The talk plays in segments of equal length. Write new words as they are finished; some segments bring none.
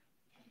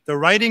The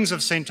writings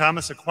of St.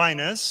 Thomas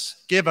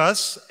Aquinas give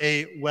us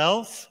a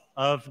wealth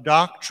of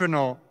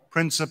doctrinal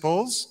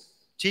principles,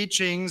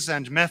 teachings,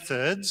 and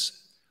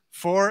methods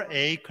for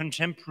a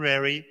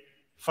contemporary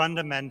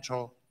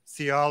fundamental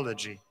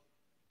theology.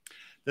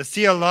 The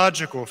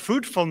theological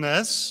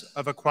fruitfulness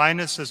of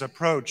Aquinas'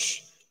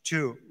 approach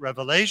to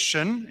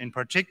revelation, in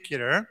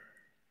particular,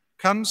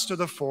 comes to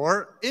the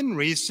fore in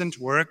recent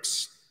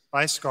works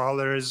by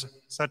scholars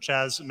such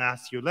as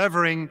Matthew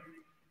Levering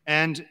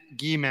and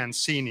Guy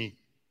Mancini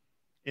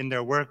in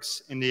their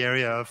works in the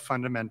area of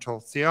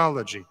fundamental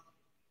theology.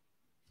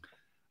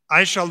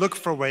 I shall look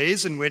for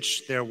ways in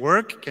which their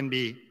work can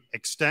be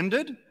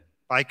extended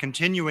by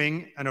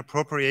continuing an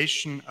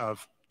appropriation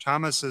of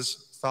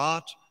Thomas's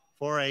thought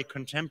for a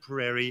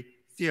contemporary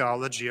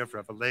theology of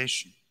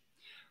revelation.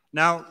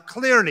 Now,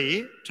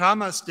 clearly,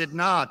 Thomas did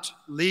not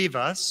leave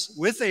us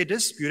with a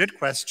disputed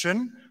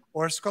question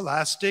or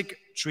scholastic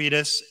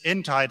treatise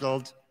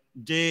entitled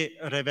De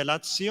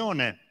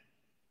Revelatione.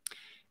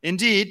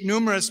 Indeed,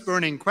 numerous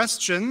burning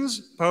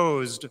questions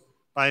posed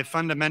by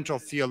fundamental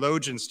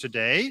theologians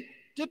today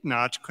did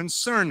not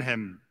concern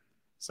him,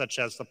 such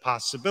as the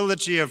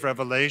possibility of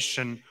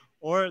revelation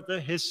or the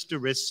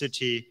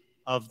historicity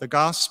of the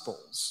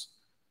Gospels.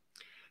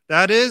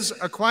 That is,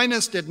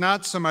 Aquinas did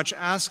not so much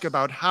ask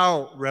about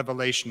how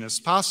revelation is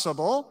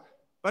possible,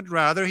 but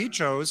rather he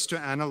chose to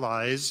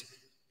analyze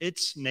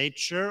its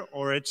nature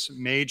or its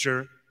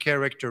major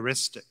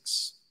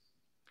characteristics.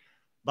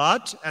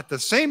 But at the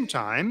same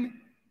time,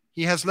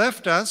 he has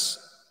left us,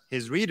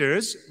 his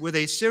readers, with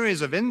a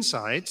series of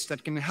insights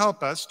that can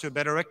help us to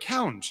better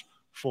account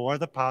for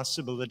the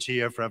possibility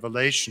of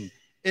revelation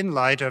in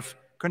light of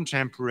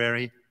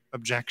contemporary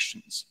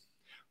objections.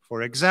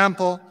 For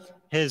example,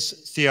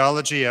 his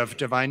theology of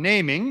divine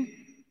naming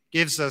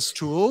gives us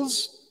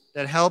tools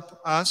that help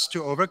us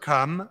to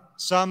overcome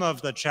some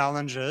of the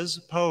challenges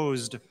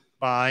posed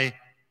by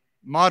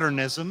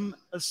modernism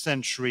a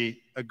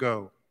century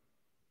ago.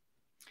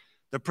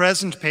 The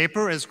present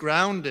paper is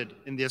grounded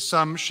in the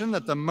assumption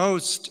that the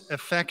most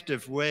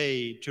effective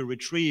way to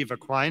retrieve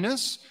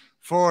Aquinas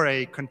for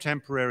a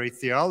contemporary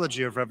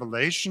theology of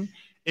revelation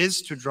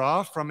is to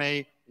draw from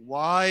a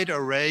wide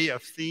array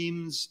of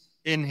themes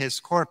in his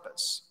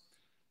corpus.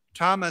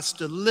 Thomas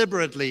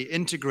deliberately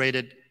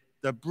integrated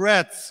the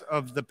breadth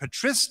of the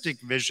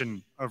patristic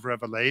vision of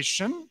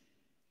revelation,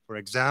 for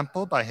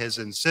example, by his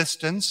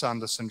insistence on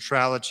the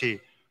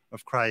centrality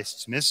of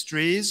Christ's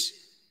mysteries,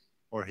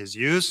 or his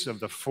use of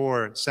the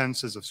four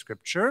senses of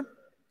Scripture,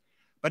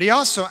 but he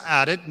also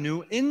added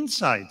new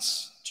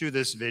insights to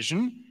this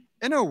vision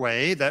in a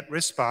way that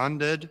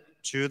responded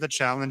to the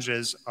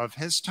challenges of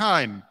his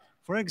time,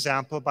 for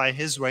example, by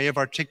his way of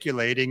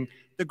articulating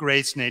the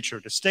grace-nature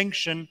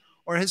distinction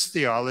or his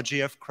theology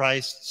of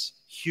Christ's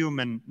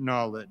human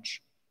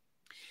knowledge.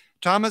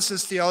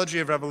 Thomas's theology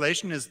of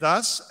revelation is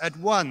thus at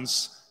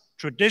once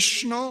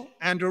traditional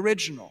and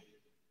original,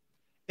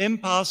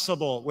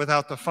 impossible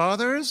without the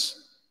Fathers,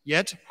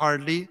 yet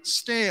hardly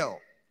stale,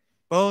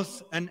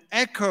 both an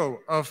echo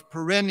of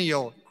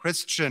perennial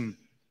Christian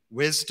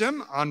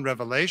wisdom on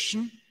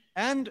revelation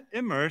and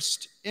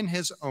immersed in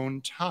his own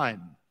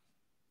time.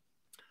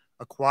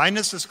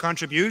 Aquinas'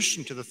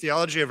 contribution to the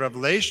theology of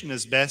revelation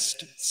is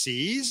best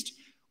seized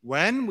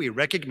when we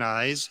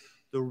recognize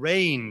the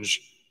range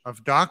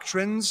of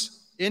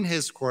doctrines in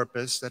his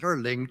corpus that are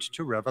linked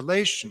to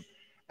revelation,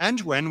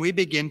 and when we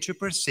begin to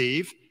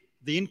perceive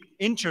the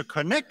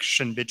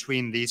interconnection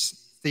between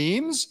these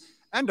themes,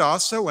 and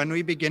also when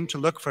we begin to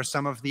look for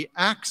some of the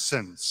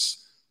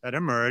accents that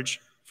emerge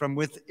from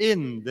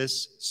within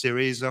this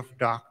series of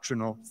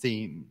doctrinal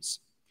themes.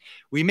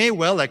 We may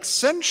well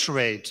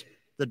accentuate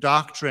the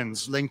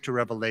doctrines linked to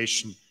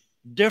revelation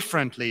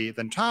differently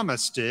than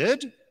Thomas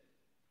did,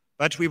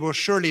 but we will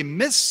surely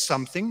miss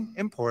something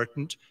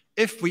important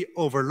if we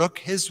overlook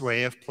his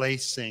way of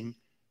placing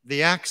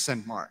the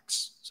accent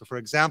marks. So, for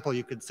example,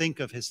 you could think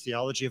of his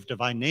theology of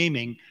divine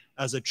naming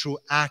as a true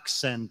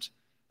accent,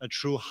 a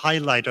true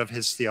highlight of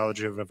his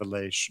theology of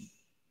revelation.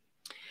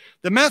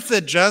 The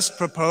method just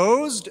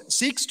proposed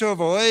seeks to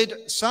avoid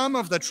some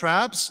of the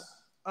traps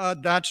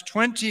that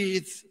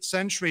 20th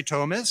century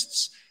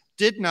Thomists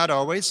did not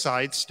always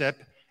sidestep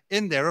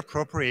in their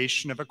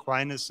appropriation of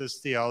Aquinas'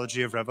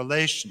 theology of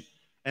revelation.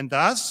 And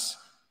thus,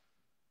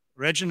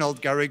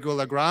 Reginald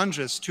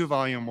Garrigou-Lagrange's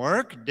two-volume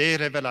work, De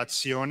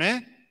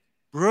Revelatione,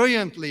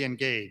 brilliantly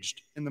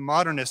engaged in the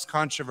modernist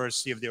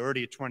controversy of the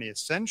early 20th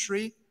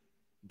century,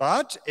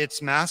 but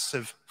its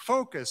massive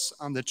focus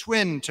on the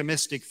twin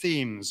Thomistic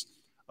themes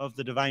of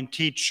the divine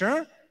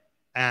teacher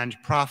and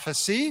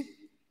prophecy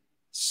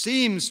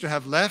seems to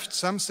have left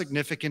some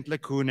significant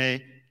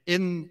lacunae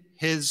in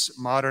his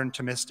modern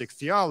Thomistic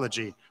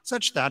theology,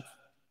 such that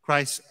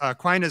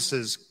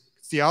Aquinas'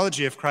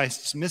 theology of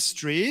Christ's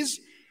mysteries,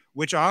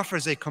 which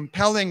offers a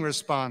compelling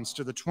response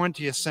to the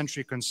 20th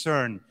century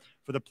concern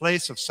for the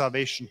place of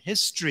salvation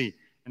history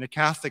in a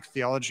Catholic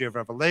theology of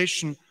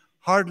revelation,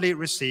 hardly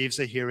receives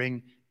a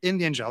hearing in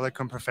the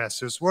Angelicum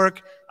professor's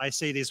work. I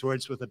say these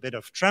words with a bit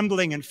of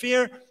trembling and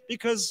fear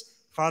because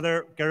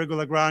Father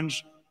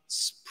Garrigou-Lagrange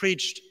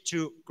preached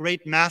to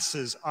great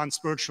masses on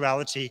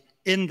spirituality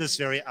in this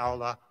very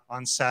aula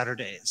on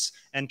Saturdays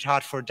and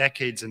taught for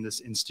decades in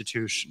this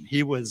institution.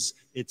 He was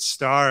its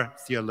star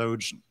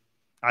theologian.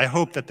 I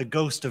hope that the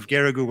ghost of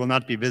Garrigou will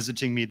not be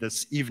visiting me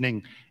this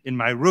evening in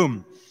my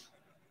room.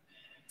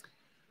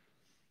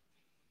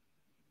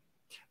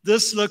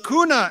 This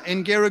lacuna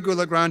in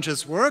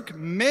Garrigou-Lagrange's work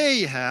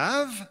may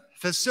have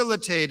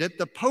facilitated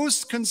the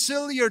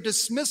post-conciliar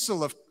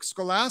dismissal of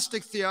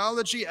scholastic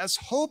theology as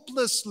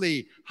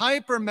hopelessly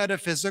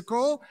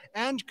hyper-metaphysical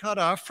and cut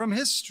off from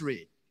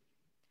history.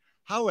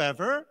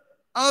 However,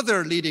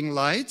 other leading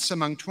lights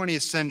among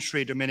 20th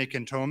century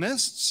Dominican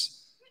Thomists,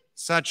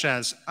 such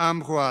as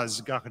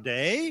Ambroise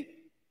Gardet,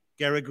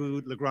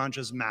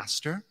 Garrigou-Lagrange's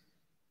master,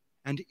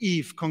 and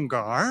Yves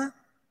Congar,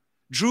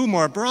 drew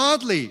more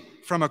broadly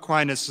from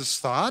Aquinas'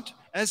 thought,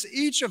 as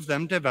each of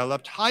them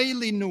developed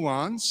highly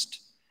nuanced,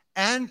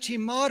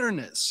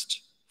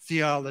 anti-modernist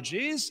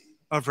theologies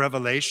of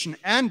revelation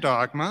and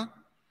dogma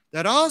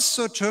that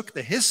also took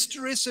the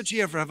historicity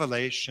of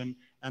revelation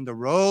and the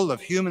role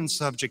of human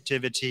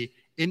subjectivity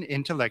in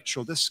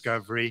intellectual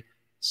discovery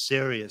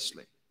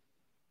seriously.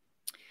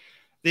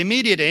 The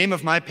immediate aim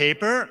of my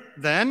paper,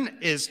 then,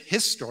 is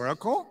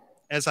historical,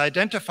 as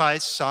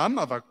identifies some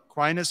of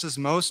Aquinas'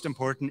 most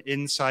important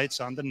insights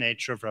on the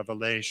nature of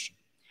revelation.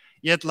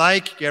 Yet,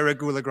 like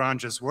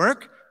Garrigou-Lagrange's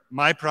work,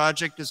 my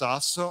project is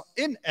also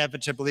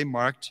inevitably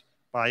marked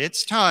by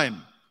its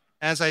time,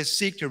 as I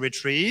seek to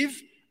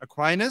retrieve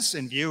Aquinas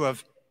in view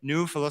of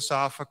new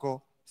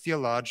philosophical,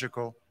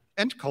 theological,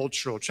 and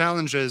cultural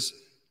challenges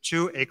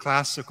to a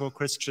classical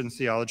Christian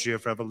theology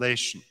of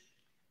revelation.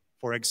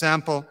 For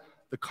example,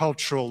 the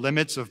cultural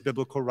limits of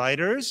biblical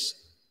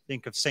writers.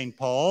 Think of St.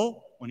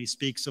 Paul when he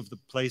speaks of the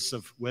place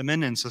of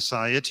women in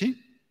society.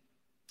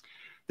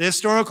 The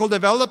historical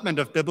development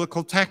of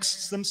biblical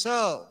texts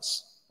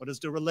themselves. What is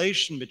the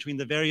relation between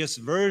the various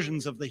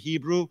versions of the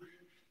Hebrew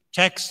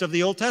text of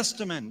the Old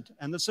Testament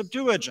and the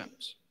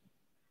Septuagint?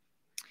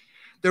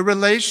 The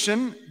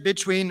relation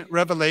between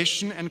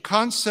revelation and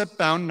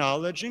concept-bound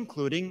knowledge,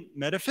 including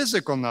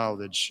metaphysical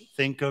knowledge.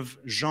 Think of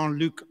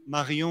Jean-Luc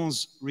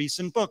Marion's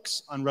recent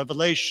books on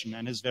revelation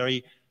and his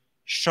very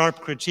sharp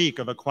critique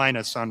of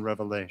Aquinas on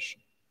revelation.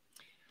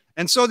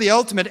 And so the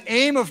ultimate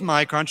aim of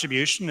my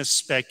contribution is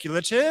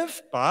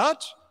speculative,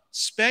 but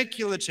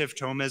speculative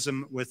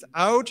Thomism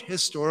without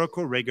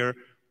historical rigor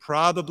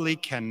probably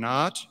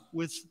cannot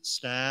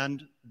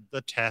withstand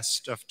the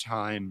test of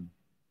time.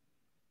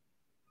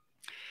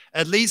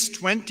 At least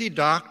 20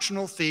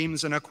 doctrinal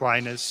themes in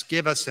Aquinas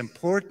give us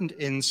important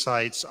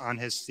insights on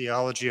his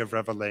theology of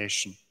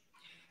revelation.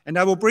 And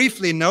I will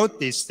briefly note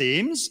these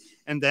themes,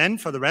 and then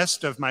for the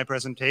rest of my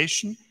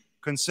presentation,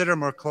 consider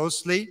more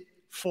closely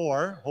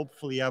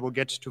hopefully I will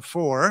get to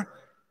four,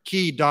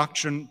 key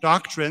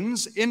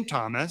doctrines in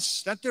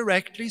Thomas that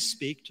directly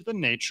speak to the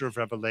nature of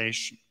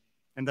revelation,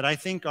 and that I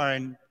think are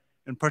in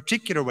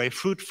particular way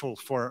fruitful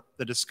for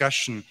the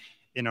discussion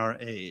in our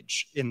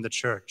age, in the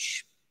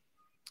church.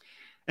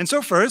 And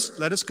so first,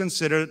 let us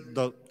consider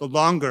the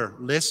longer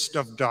list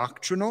of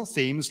doctrinal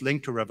themes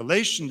linked to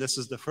revelation. This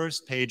is the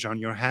first page on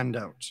your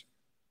handout.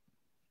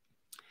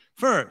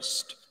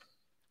 First,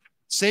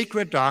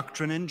 sacred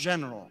doctrine in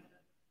general.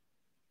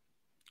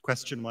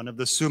 Question 1 of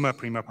the Summa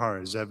Prima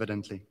Pars,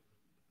 evidently.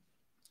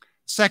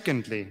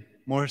 Secondly,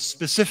 more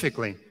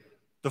specifically,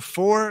 the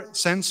four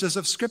senses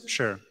of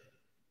Scripture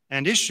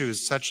and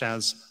issues such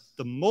as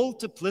the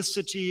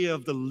multiplicity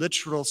of the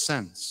literal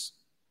sense.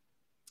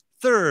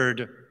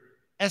 Third,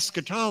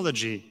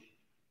 eschatology,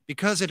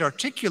 because it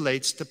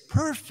articulates the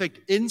perfect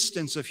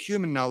instance of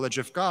human knowledge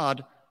of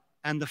God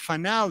and the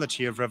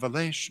finality of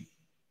revelation.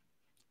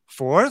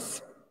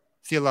 Fourth,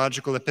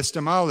 theological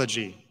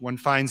epistemology. One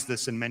finds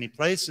this in many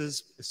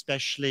places,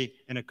 especially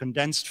in a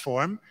condensed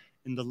form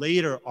in the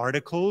later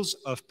articles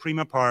of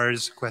Prima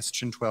Pars,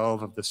 question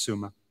 12 of the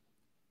Summa.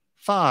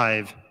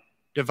 5,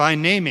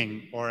 divine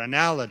naming or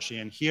analogy,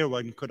 and here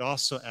one could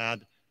also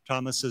add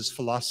Thomas's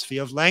philosophy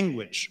of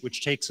language,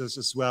 which takes us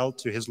as well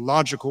to his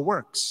logical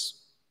works.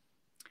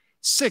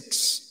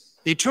 6,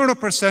 the eternal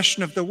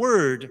procession of the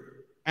Word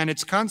and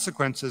its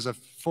consequences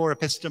for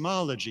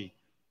epistemology,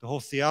 the whole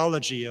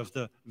theology of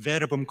the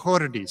verbum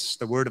cordis,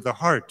 the word of the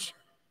heart.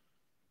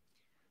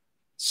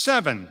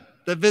 7,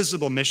 the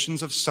visible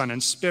missions of Son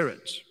and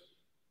Spirit.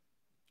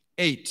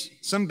 8,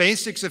 some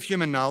basics of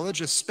human knowledge,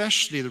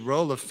 especially the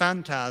role of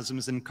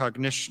phantasms in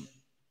cognition.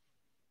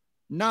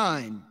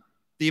 9,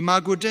 the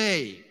imago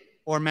Dei,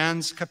 or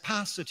man's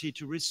capacity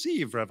to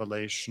receive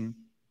revelation.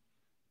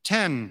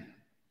 10,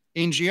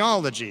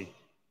 angelology,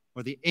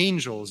 or the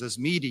angels as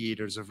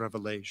mediators of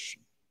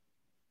revelation.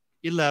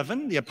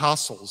 11, the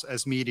apostles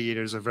as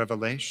mediators of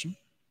revelation.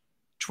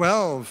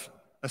 12,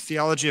 a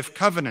theology of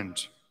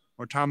covenant,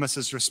 or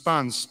Thomas's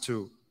response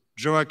to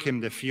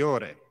Joachim de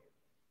Fiore.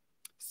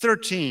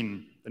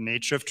 13, the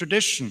nature of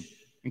tradition,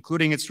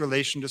 including its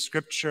relation to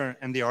Scripture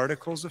and the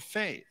articles of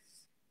faith.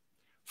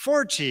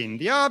 14,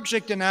 the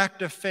object and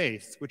act of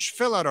faith, which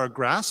fill out our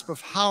grasp of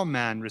how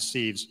man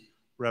receives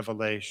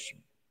revelation.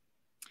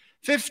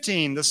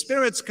 15, the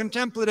Spirit's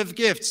contemplative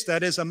gifts,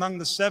 that is, among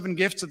the 7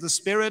 gifts of the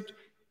Spirit,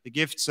 the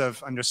gifts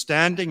of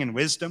understanding and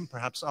wisdom,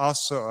 perhaps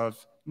also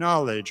of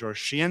knowledge or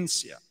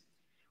scientia,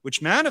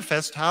 which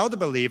manifest how the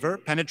believer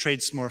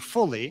penetrates more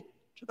fully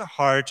to the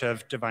heart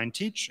of divine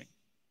teaching.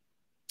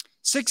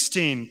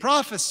 16,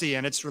 prophecy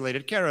and its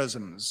related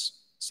charisms.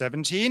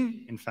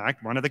 17, in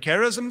fact, one of the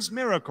charisms,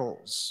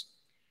 miracles.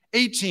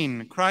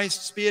 18,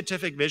 Christ's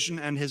beatific vision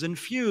and his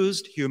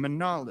infused human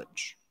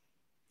knowledge.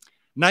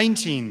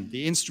 19,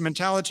 the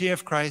instrumentality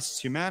of Christ's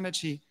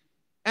humanity.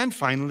 And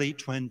finally,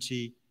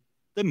 20,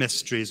 the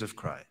mysteries of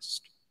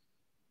Christ.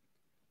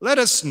 Let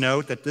us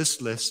note that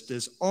this list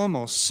is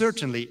almost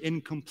certainly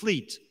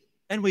incomplete,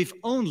 and we've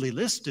only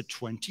listed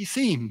 20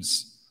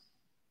 themes.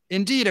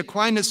 Indeed,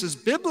 Aquinas'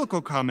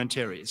 biblical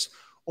commentaries,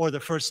 or the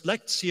first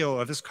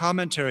lectio of his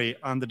commentary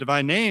on the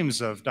divine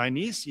names of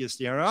Dionysius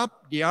the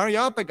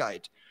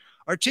Areopagite,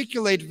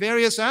 articulate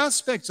various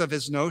aspects of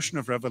his notion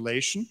of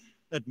revelation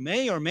that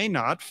may or may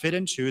not fit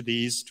into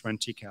these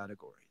 20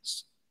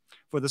 categories.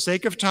 For the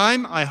sake of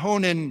time, I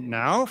hone in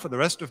now for the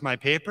rest of my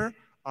paper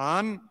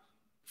on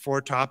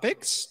 4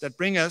 topics that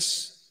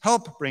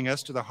help bring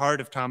us to the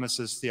heart of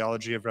Thomas's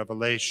theology of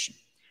revelation.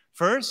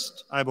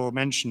 First, I will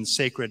mention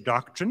sacred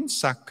doctrine,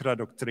 Sacra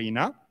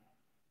Doctrina.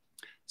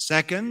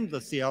 Second,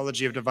 the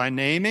theology of divine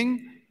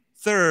naming.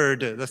 Third,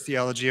 the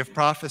theology of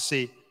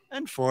prophecy.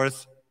 And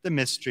fourth, the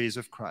mysteries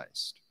of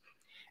Christ.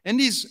 In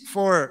these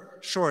 4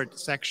 short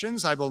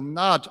sections, I will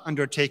not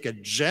undertake a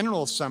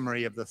general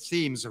summary of the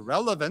themes of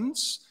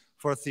relevance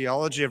for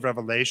theology of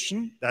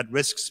revelation that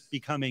risks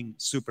becoming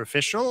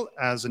superficial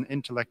as an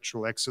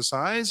intellectual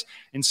exercise.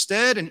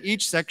 Instead, in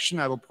each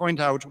section, I will point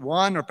out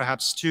 1 or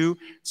perhaps 2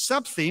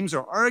 sub-themes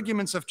or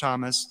arguments of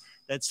Thomas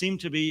that seem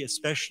to be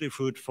especially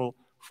fruitful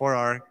for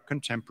our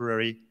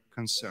contemporary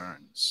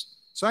concerns.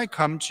 So I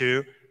come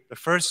to the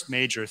first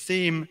major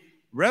theme,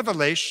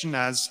 revelation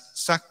as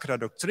Sacra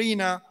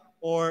Doctrina,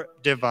 or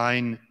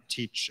divine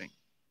teaching.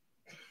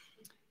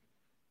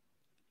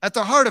 At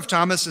the heart of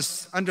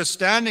Thomas's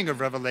understanding of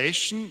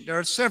revelation, there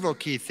are several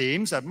key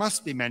themes that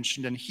must be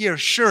mentioned, and here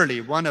surely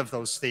one of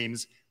those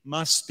themes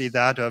must be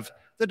that of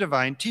the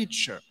divine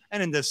teacher.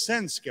 And in this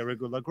sense,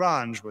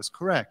 Garrigou-Lagrange was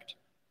correct.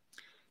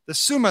 The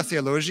Summa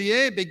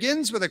Theologiae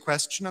begins with a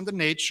question on the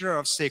nature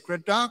of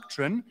sacred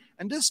doctrine,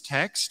 and this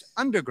text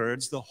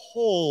undergirds the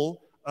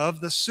whole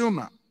of the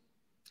Summa.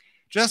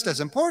 Just as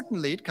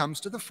importantly, it comes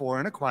to the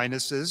fore in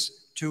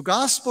Aquinas' 2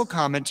 gospel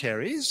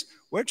commentaries,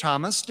 where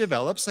Thomas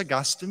develops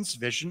Augustine's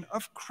vision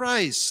of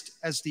Christ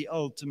as the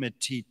ultimate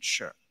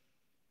teacher.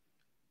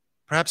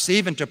 Perhaps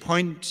even to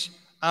point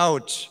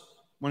out,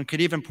 one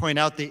could even point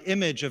out the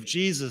image of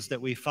Jesus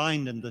that we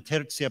find in the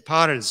Tertia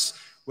Pars,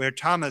 where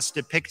Thomas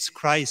depicts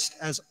Christ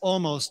as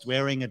almost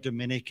wearing a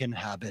Dominican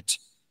habit.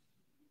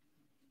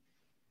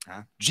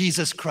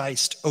 Jesus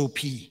Christ, OP.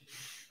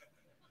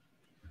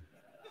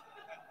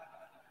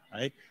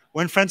 Right?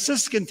 When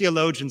Franciscan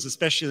theologians,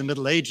 especially in the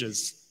Middle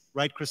Ages,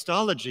 write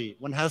Christology,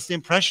 one has the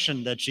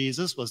impression that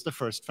Jesus was the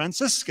first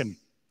Franciscan,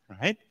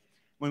 right?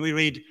 When we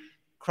read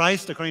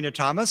Christ according to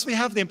Thomas, we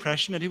have the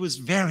impression that he was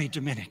very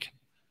Dominican.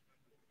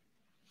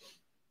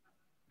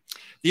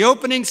 The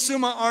opening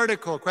Summa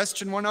article,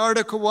 question 1,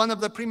 article 1 of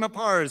the Prima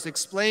Pars,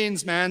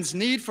 explains man's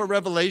need for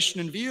revelation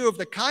in view of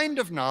the kind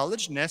of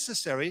knowledge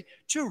necessary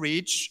to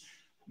reach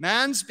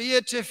man's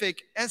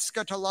beatific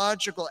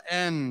eschatological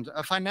end,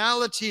 a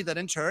finality that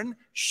in turn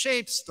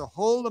shapes the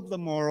whole of the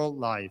moral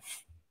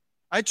life.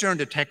 I turn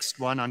to text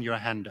 1 on your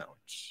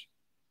handout.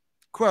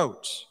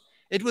 Quote,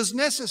 "It was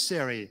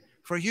necessary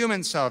for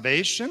human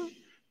salvation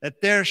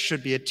that there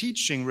should be a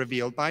teaching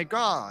revealed by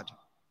God,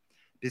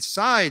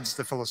 besides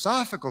the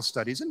philosophical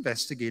studies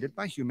investigated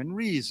by human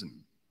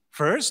reason.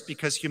 First,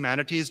 because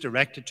humanity is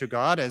directed to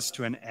God as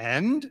to an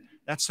end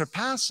that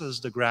surpasses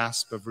the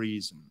grasp of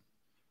reason.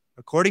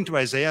 According to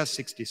Isaiah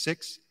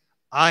 66,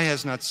 eye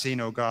has not seen,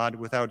 O God,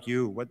 without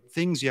you, what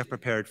things you have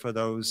prepared for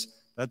those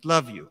that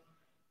love you.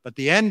 But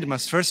the end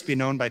must first be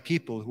known by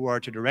people who are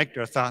to direct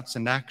their thoughts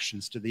and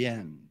actions to the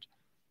end.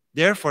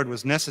 Therefore, it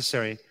was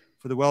necessary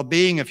for the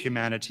well-being of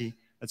humanity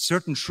that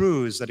certain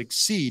truths that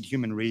exceed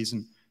human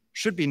reason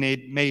should be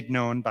made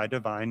known by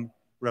divine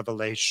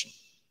revelation."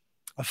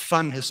 A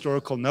fun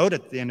historical note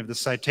at the end of the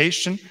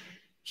citation,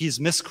 he's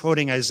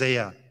misquoting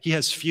Isaiah. He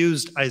has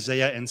fused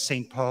Isaiah and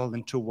St. Paul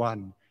into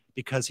one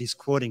because he's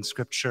quoting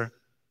scripture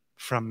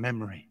from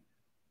memory.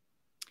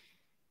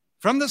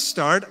 From the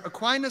start,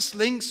 Aquinas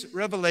links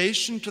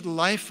revelation to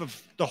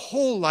the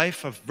whole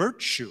life of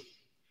virtue,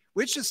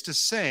 which is to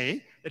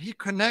say that he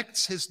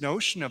connects his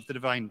notion of the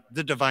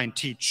divine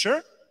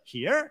teacher,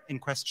 here in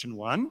question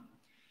 1,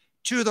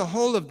 to the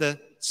whole of the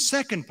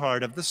second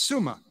part of the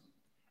Summa,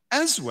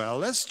 as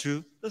well as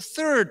to the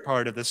third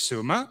part of the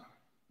Summa,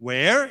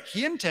 where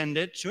he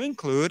intended to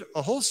include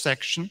a whole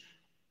section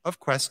of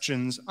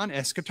questions on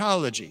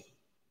eschatology.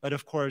 But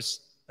of course,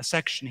 a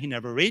section he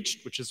never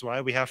reached, which is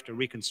why we have to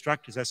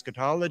reconstruct his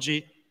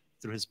eschatology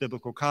through his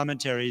biblical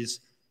commentaries,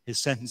 his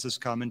sentences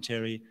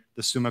commentary,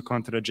 the Summa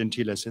Contra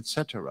Gentiles,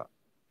 etc.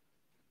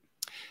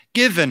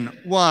 Given,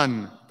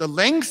 1, the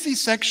lengthy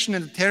section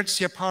in the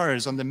Tertia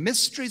Pars on the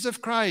mysteries of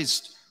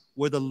Christ,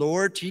 where the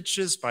Lord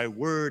teaches by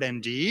word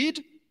and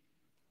deed,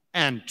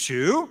 and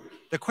 2,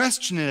 the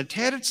question in the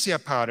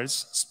Tertia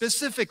Pars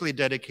specifically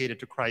dedicated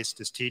to Christ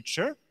as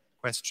teacher,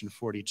 question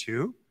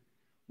 42,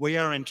 we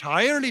are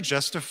entirely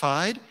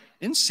justified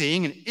in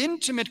seeing an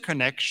intimate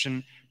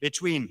connection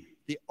between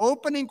the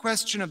opening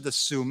question of the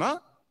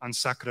Summa on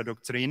Sacra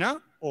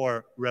Doctrina,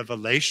 or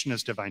revelation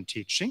as divine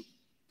teaching,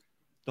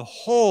 the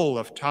whole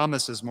of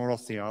Thomas's moral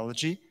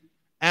theology,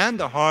 and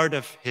the heart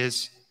of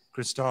his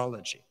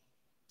Christology.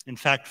 In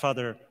fact,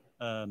 Father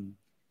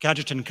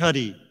Cajetan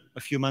Cuddy a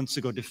few months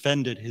ago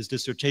defended his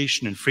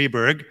dissertation in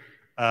Freiburg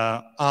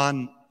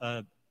on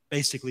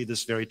basically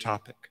this very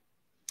topic.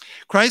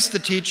 Christ the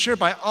teacher,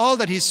 by all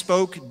that he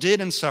spoke,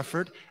 did, and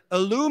suffered,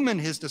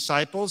 illumined his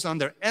disciples on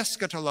their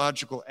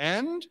eschatological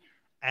end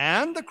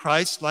and the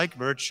Christ-like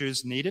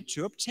virtues needed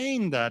to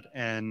obtain that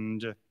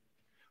end.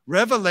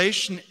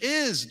 Revelation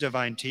is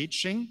divine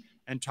teaching,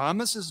 and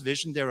Thomas's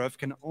vision thereof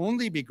can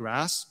only be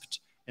grasped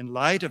in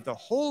light of the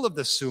whole of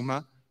the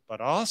Summa,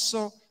 but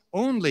also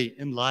only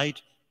in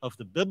light of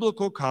the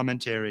biblical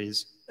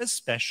commentaries,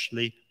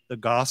 especially the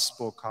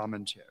gospel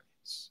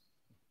commentaries.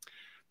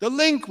 The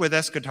link with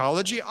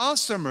eschatology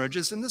also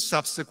emerges in the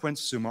subsequent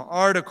Summa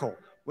article,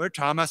 where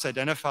Thomas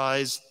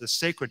identifies the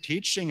sacred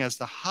teaching as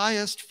the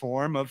highest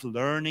form of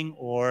learning,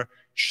 or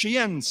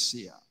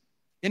scientia.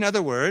 In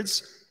other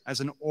words, as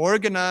an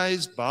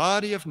organized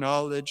body of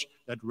knowledge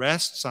that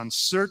rests on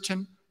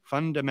certain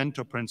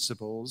fundamental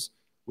principles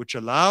which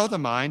allow the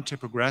mind to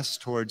progress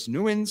towards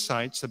new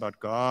insights about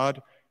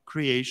God,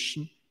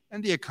 creation,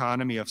 and the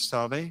economy of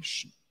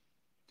salvation.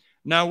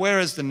 Now,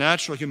 whereas the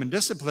natural human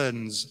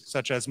disciplines,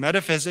 such as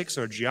metaphysics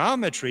or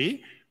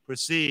geometry,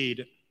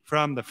 proceed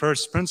from the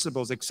first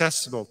principles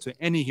accessible to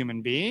any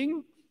human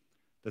being,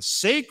 the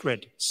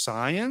sacred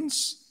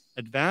science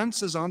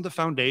advances on the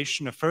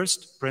foundation of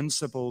first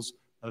principles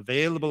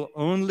available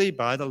only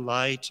by the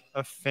light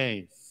of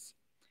faith.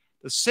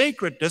 The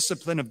sacred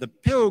discipline of the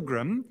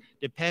pilgrim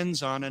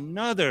depends on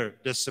another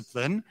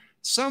discipline,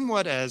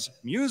 somewhat as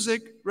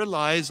music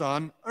relies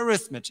on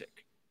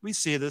arithmetic. We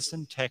see this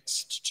in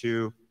text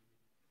 2.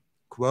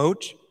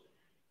 Quote,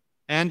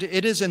 "And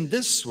it is in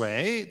this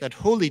way that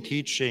holy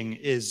teaching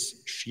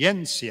is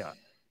scientia,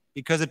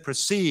 because it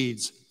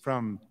proceeds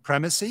from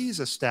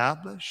premises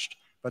established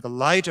by the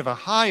light of a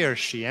higher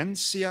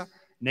scientia,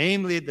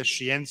 namely the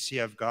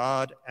scientia of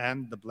God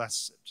and the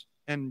blessed."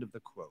 End of the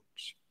quote.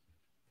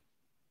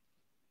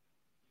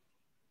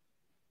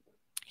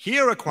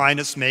 Here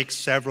Aquinas makes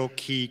several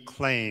key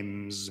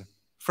claims.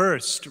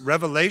 First,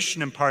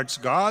 revelation imparts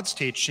God's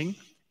teaching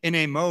in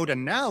a mode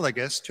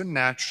analogous to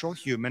natural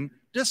human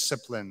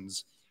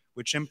disciplines,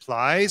 which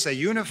implies a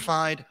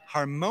unified,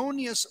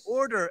 harmonious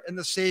order in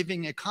the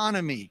saving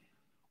economy,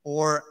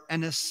 or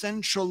an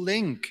essential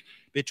link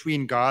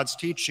between God's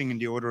teaching in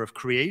the order of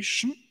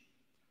creation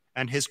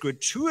and his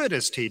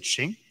gratuitous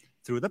teaching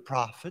through the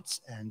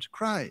prophets and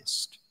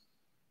Christ.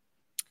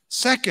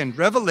 Second,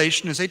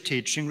 revelation is a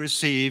teaching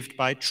received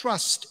by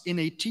trust in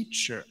a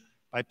teacher,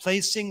 by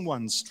placing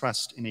one's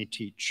trust in a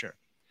teacher.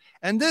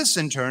 And this,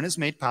 in turn, is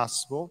made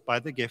possible by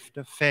the gift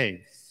of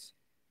faith.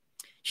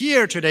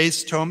 Here,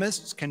 today's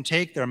Thomists can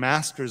take their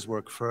master's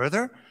work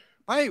further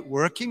by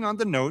working on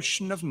the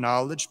notion of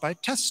knowledge by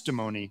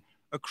testimony,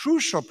 a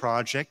crucial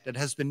project that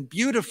has been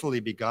beautifully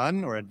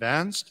begun or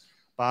advanced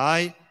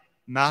by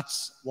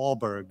Mats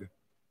Wahlberg.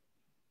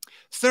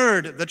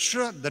 Third,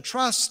 the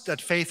trust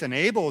that faith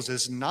enables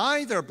is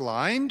neither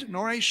blind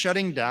nor a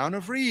shutting down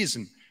of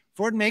reason,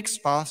 for it makes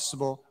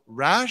possible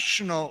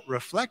rational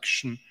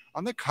reflection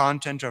on the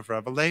content of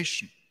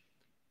revelation,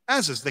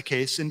 as is the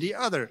case in the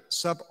other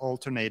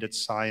subalternated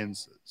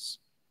sciences.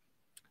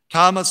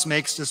 Thomas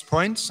makes this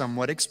point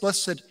somewhat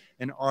explicit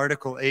in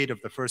Article 8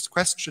 of the first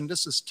question.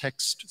 This is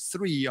text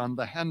 3 on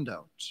the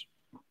handout.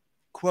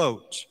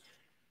 Quote,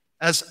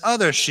 "As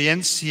other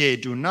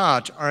scientiae do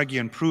not argue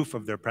in proof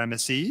of their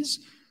premises,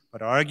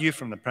 but argue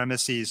from the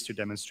premises to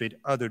demonstrate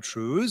other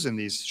truths in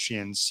these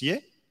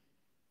scientiae,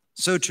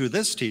 so too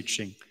this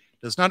teaching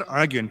does not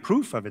argue in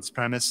proof of its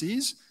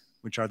premises,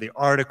 which are the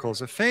articles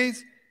of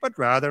faith, but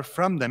rather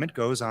from them it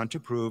goes on to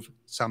prove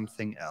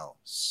something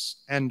else."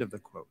 End of the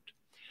quote.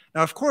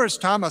 Now, of course,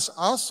 Thomas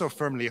also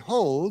firmly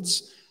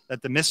holds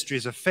that the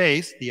mysteries of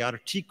faith, the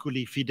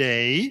articuli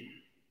fidei,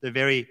 the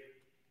very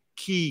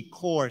key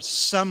core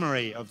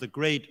summary of the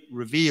great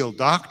revealed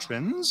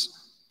doctrines,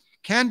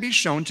 can be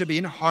shown to be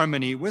in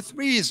harmony with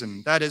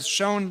reason. That is,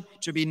 shown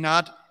to be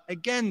not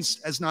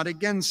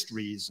against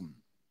reason.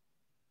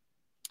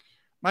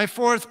 My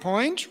fourth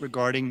point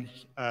regarding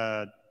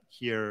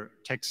here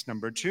text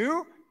number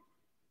 2,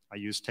 I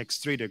use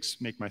text 3 to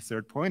make my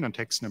third point on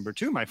text number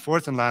 2. My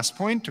fourth and last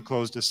point to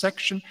close this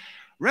section: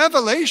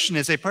 revelation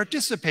is a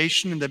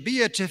participation in the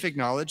beatific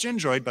knowledge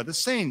enjoyed by the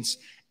saints.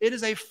 It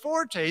is a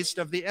foretaste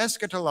of the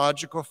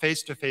eschatological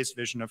face-to-face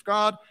vision of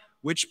God,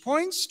 which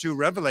points to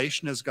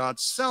revelation as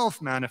God's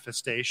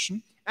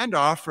self-manifestation and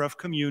offer of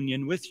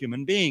communion with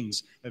human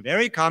beings. A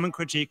very common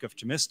critique of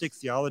Thomistic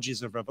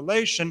theologies of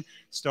revelation,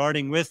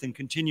 starting with and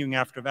continuing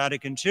after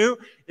Vatican II,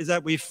 is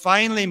that we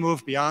finally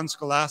move beyond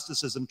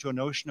scholasticism to a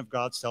notion of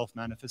God's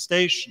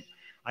self-manifestation.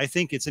 I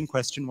think it's in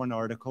question 1,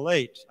 Article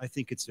 8. I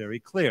think it's very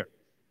clear.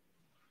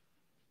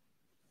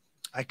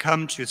 I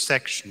come to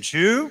section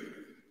 2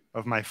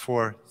 of my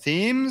 4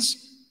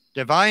 themes,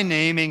 divine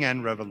naming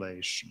and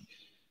revelation.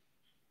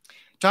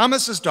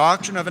 Thomas's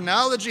doctrine of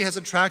analogy has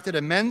attracted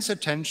immense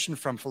attention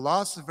from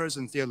philosophers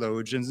and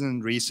theologians in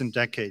recent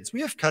decades.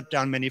 We have cut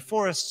down many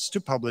forests to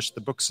publish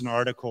the books and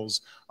articles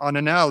on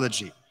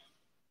analogy,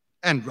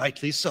 and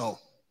rightly so.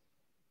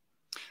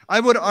 I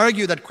would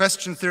argue that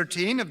question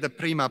 13 of the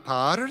Prima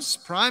Pars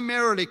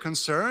primarily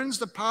concerns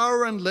the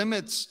power and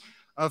limits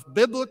of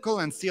biblical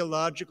and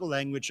theological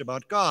language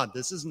about God.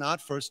 This is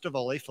not, first of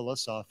all, a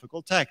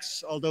philosophical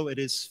text, although it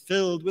is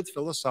filled with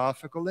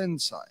philosophical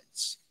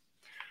insights.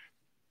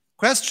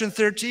 Question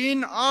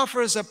 13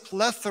 offers a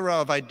plethora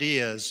of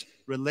ideas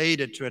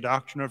related to a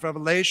doctrine of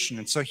revelation.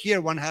 And so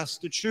here one has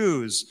to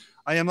choose.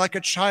 I am like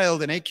a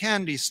child in a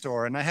candy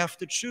store, and I have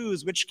to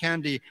choose which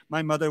candy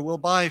my mother will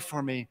buy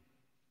for me.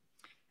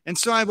 And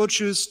so I will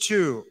choose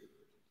 2.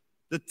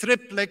 The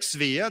triplex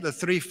via, the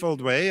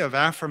threefold way of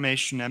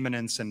affirmation,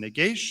 eminence, and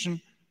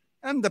negation,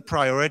 and the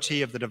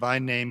priority of the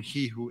divine name,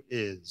 He Who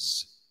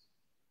Is.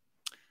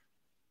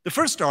 The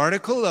first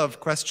article of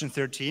question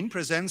 13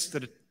 presents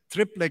the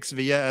triplex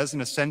via as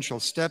an essential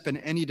step in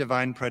any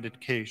divine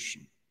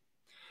predication.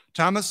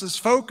 Thomas's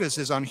focus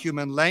is on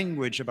human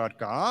language about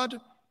God,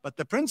 but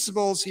the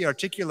principles he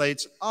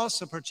articulates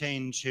also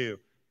pertain to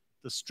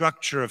the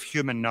structure of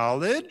human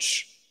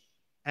knowledge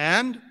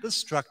and the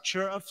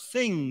structure of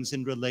things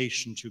in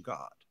relation to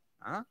God.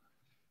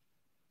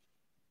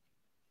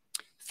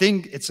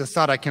 It's a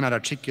thought I cannot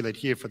articulate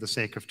here for the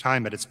sake of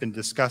time, but it's been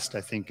discussed,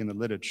 I think, in the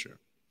literature.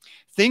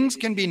 Things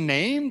can be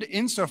named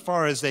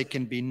insofar as they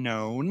can be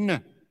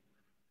known,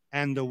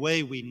 and the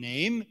way we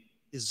name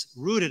is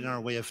rooted in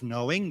our way of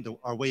knowing.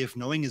 Our way of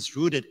knowing is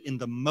rooted in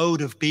the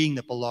mode of being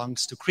that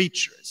belongs to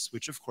creatures,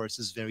 which of course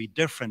is very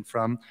different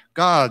from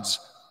God's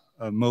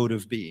mode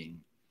of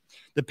being.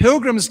 The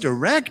pilgrim's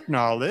direct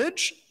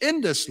knowledge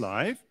in this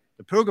life,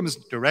 the pilgrim's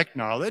direct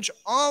knowledge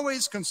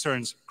always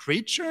concerns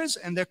creatures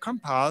and their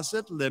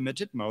composite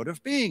limited mode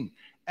of being,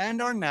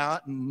 and our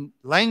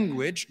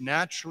language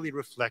naturally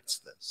reflects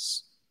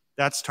this.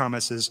 That's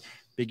Thomas's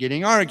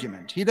beginning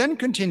argument. He then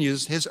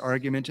continues his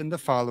argument in the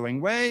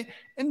following way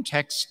in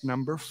text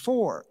number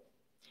 4.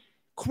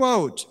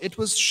 Quote, "It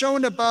was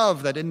shown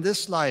above that in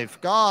this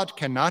life God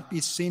cannot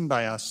be seen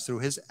by us through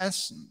his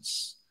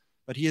essence,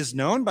 but he is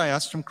known by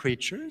us from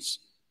creatures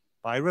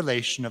by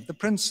relation of the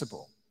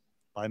principle,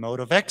 by mode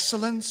of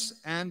excellence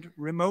and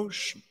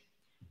remotion.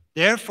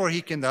 Therefore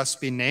he can thus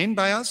be named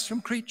by us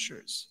from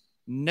creatures.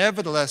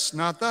 Nevertheless,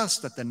 not thus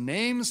that the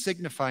name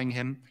signifying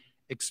him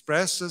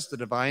expresses the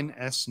divine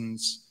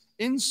essence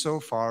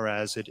insofar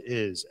as it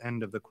is."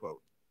 End of the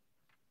quote.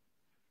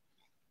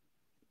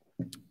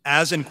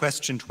 As in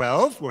question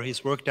 12, where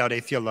he's worked out a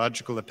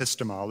theological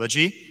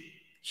epistemology,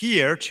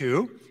 here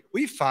too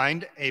we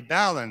find a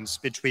balance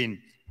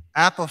between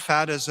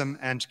apophatism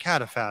and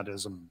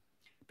cataphatism,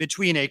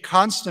 between a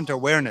constant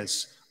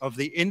awareness of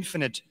the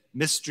infinite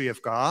mystery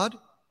of God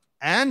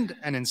and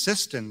an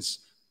insistence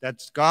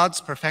that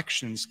God's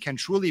perfections can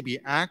truly be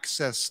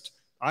accessed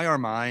by our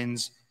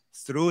minds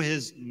through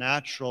his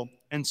natural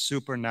and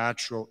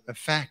supernatural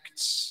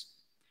effects.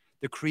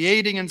 The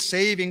creating and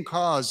saving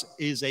cause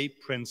is a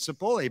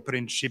principle, a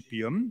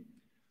principium,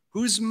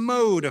 whose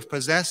mode of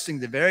possessing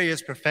the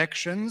various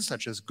perfections,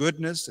 such as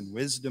goodness and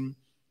wisdom,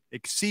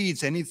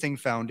 exceeds anything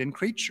found in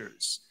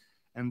creatures.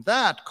 And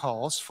that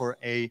calls for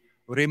a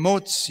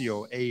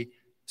remotio, a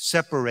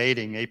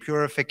separating, a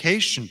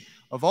purification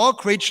of all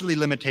creaturely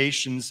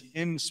limitations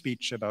in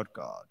speech about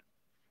God.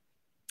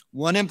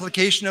 One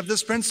implication of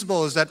this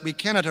principle is that we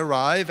cannot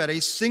arrive at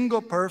a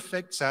single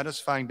perfect,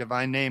 satisfying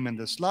divine name in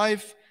this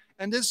life,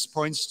 and this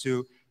points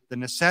to the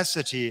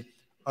necessity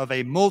of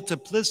a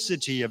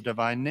multiplicity of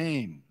divine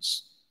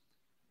names.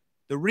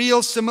 The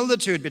real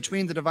similitude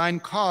between the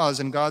divine cause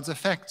and God's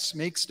effects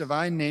makes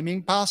divine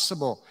naming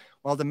possible,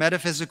 while the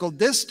metaphysical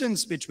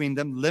distance between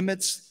them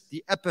limits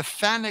the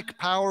epiphanic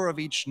power of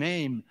each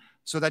name,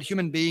 so that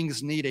human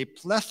beings need a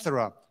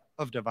plethora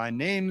of divine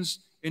names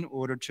in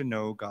order to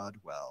know God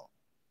well.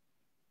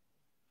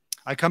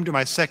 I come to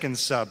my second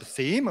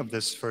sub-theme of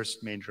this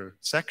first major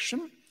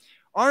section.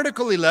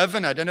 Article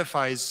 11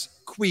 identifies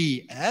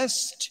qui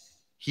est,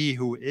 he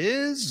who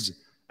is,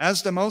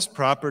 as the most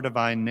proper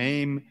divine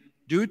name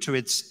due to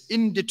its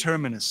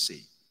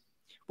indeterminacy,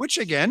 which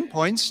again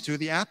points to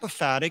the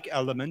apophatic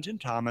element in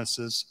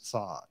Thomas's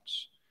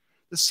thought.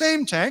 The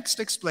same text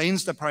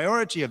explains the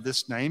priority of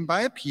this name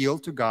by appeal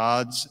to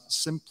God's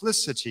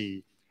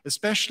simplicity,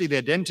 especially the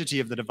identity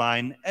of the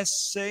divine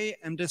esse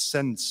and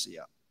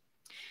essentia.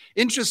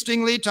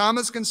 Interestingly,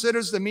 Thomas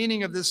considers the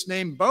meaning of this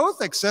name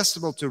both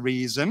accessible to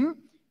reason,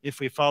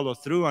 if we follow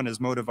through on his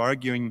mode of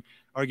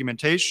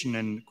argumentation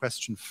in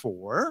question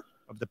 4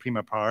 of the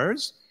Prima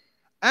Pars,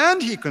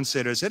 And he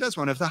considers it as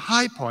one of the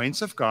high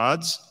points of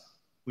God's,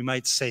 we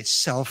might say,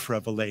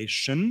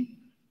 self-revelation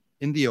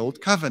in the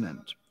Old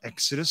Covenant,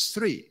 Exodus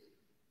 3.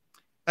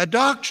 A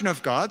doctrine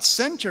of God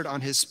centered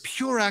on his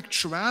pure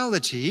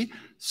actuality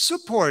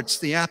supports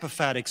the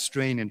apophatic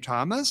strain in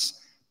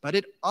Thomas, but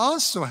it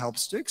also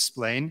helps to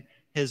explain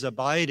his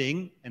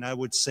abiding, and I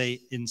would say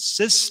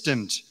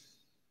insistent,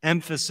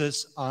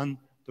 emphasis on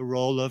the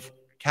role of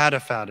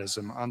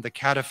cataphatism, on the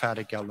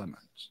cataphatic element.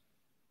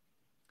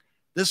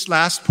 This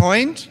last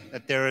point,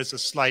 that there is a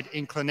slight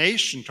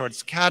inclination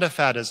towards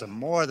cataphatism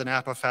more than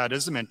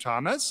apophatism in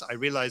Thomas. I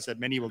realize that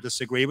many will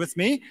disagree with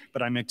me,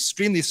 but I'm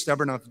extremely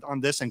stubborn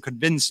on this and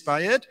convinced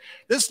by it.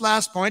 This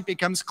last point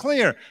becomes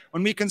clear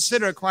when we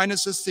consider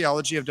Aquinas'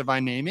 theology of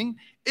divine naming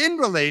in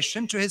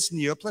relation to his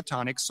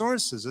Neoplatonic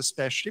sources,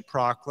 especially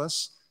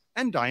Proclus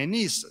and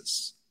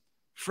Dionysius,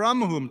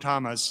 from whom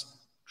Thomas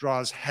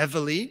draws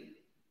heavily,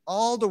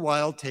 all the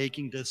while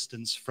taking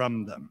distance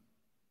from them.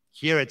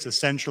 Here it's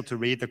essential to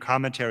read the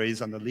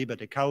commentaries on the Liber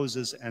de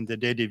Causis and the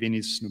De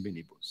Divinis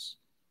Numinibus.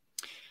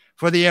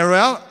 For the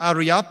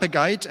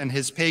Areopagite and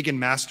his pagan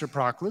master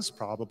Proclus,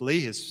 probably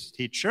his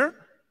teacher,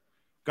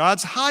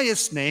 God's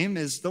highest name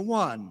is the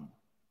One,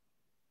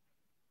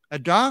 a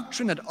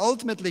doctrine that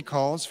ultimately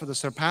calls for the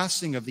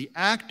surpassing of the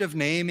act of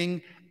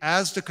naming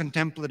as the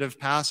contemplative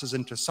passes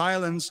into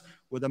silence,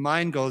 where the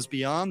mind goes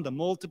beyond the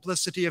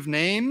multiplicity of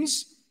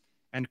names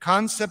and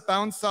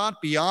concept-bound thought,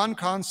 beyond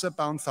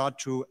concept-bound thought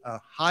to a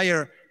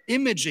higher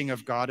imaging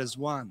of God as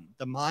one.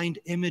 The mind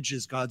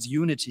images God's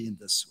unity in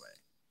this way.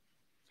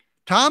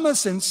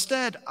 Thomas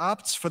instead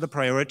opts for the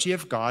priority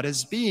of God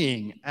as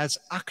being, as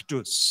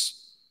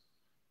actus,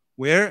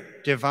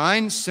 where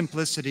divine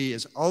simplicity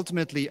is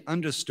ultimately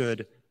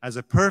understood as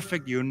a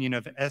perfect union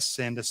of esse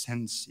and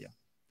essentia.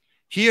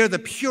 Here, the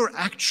pure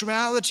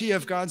actuality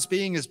of God's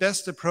being is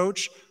best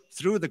approached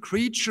through the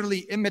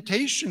creaturely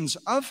imitations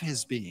of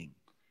his being.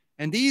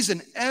 And this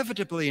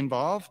inevitably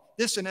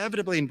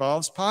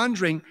involves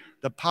pondering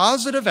the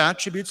positive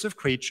attributes of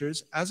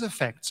creatures as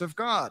effects of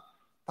God.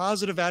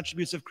 Positive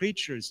attributes of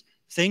creatures.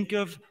 Think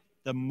of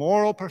the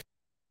moral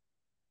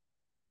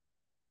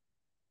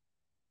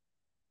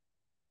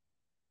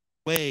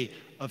way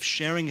of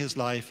sharing his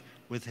life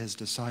with his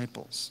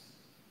disciples.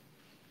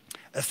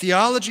 A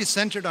theology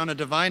centered on a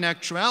divine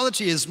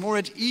actuality is more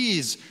at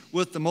ease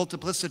with the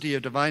multiplicity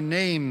of divine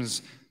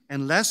names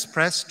and less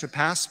pressed to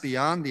pass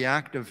beyond the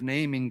act of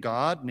naming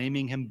God,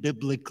 naming him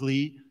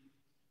biblically,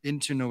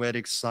 into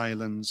noetic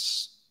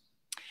silence.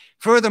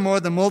 Furthermore,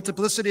 the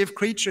multiplicity of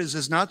creatures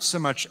is not so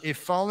much a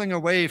falling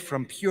away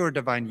from pure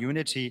divine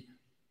unity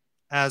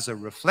as a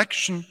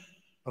reflection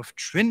of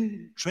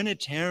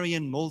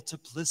Trinitarian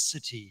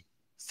multiplicity.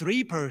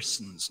 3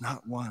 persons,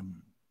 not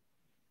one.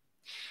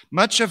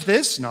 Much of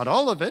this, not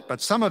all of it,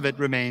 but some of it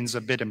remains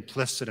a bit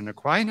implicit in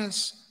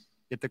Aquinas.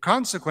 Yet the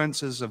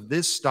consequences of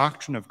this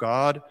doctrine of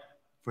God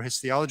for his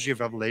theology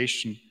of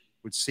revelation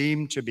would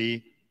seem to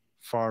be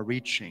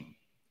far-reaching.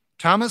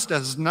 Thomas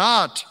does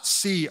not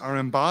see our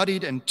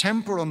embodied and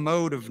temporal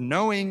mode of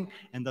knowing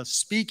and thus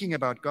speaking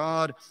about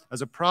God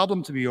as a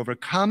problem to be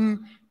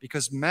overcome,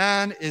 because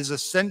man is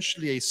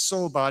essentially a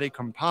soul-body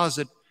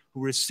composite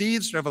who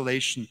receives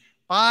revelation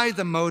by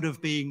the mode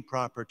of being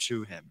proper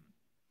to him.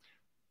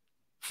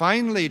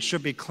 Finally, it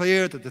should be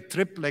clear that the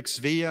triplex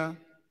via,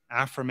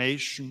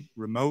 affirmation,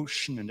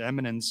 remotion, and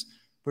eminence,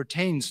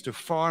 pertains to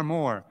far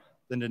more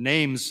than the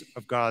names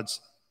of God's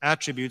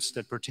attributes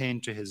that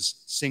pertain to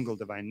his single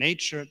divine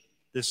nature.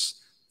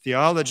 This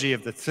theology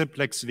of the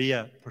triplex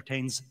via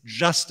pertains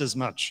just as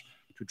much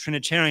to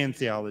Trinitarian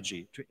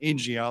theology, to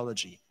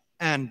angelology,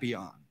 and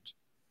beyond.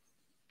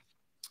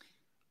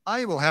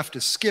 I will have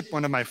to skip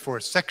one of my 4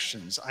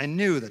 sections. I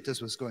knew that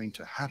this was going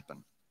to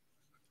happen.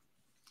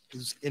 It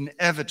was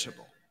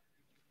inevitable.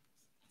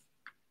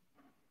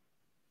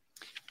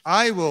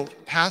 I will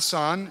pass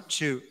on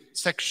to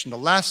the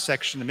last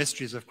section, the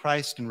mysteries of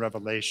Christ and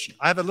Revelation.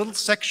 I have a little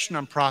section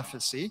on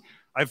prophecy.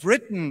 I've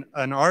written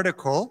an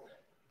article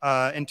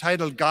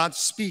entitled God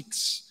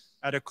Speaks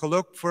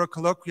for a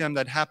colloquium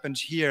that happened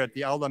here at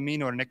the Aula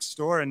Minor next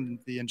door in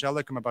the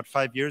Angelicum about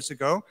 5 years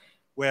ago,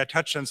 where I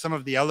touched on some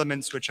of the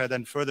elements which I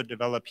then further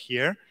develop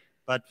here.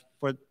 But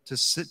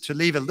to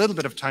leave a little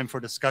bit of time for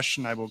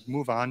discussion, I will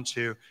move on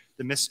to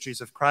the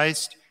mysteries of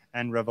Christ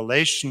and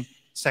Revelation,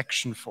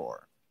 section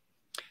 4.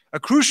 A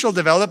crucial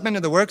development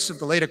in the works of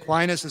the late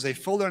Aquinas is a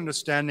fuller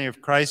understanding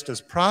of Christ as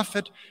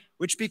prophet,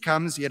 which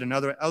becomes yet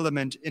another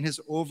element in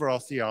his overall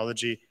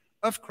theology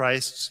of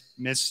Christ's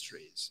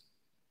mysteries.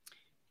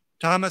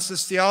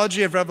 Thomas's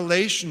theology of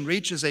revelation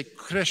reaches a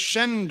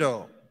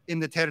crescendo in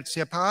the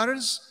Tertia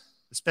Pars,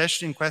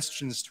 especially in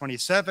questions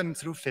 27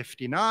 through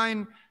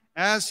 59,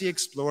 as he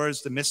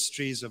explores the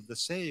mysteries of the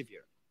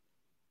Savior.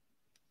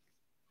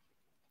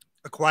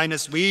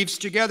 Aquinas weaves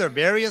together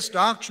various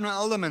doctrinal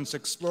elements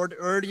explored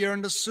earlier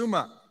in the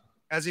Summa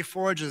as he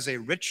forges a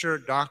richer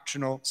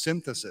doctrinal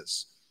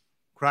synthesis.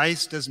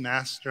 Christ as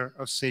master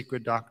of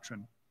sacred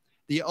doctrine,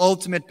 the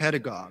ultimate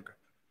pedagogue,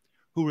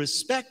 who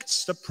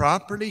respects the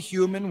properly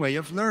human way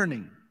of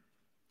learning.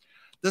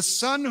 the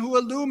sun who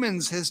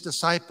illumines his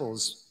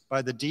disciples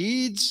by the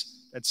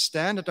deeds that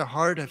stand at the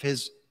heart of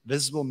his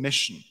visible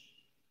mission,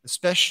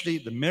 especially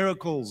the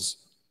miracles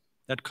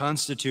that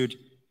constitute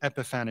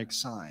epiphanic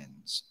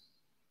signs.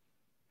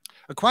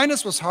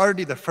 Aquinas was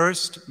hardly the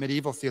first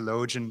medieval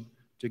theologian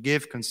to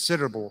give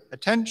considerable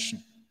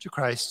attention to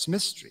Christ's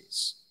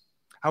mysteries.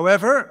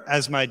 However,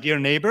 as my dear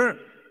neighbor,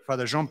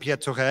 Father Jean-Pierre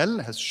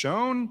Tourelle, has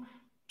shown,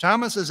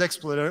 Thomas's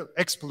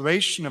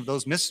exploration of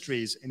those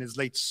mysteries in his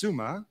late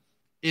Summa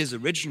is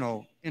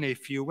original in a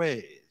few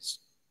ways.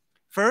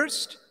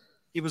 First,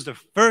 he was the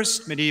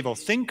first medieval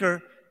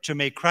thinker to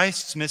make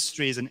Christ's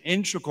mysteries an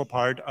integral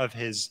part of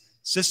his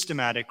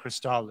systematic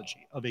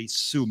Christology, of a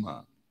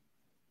Summa.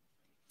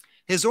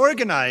 His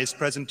organized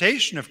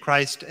presentation of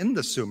Christ in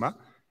the Summa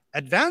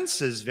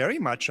advances very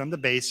much on the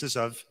basis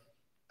of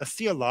a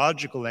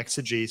theological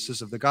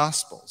exegesis of the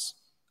Gospels,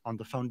 on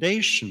the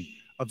foundation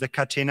of the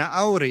Catena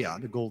Aurea,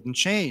 the golden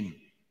chain,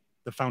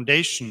 the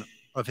foundation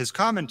of his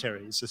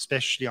commentaries,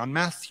 especially on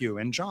Matthew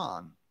and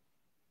John.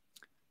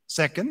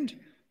 Second,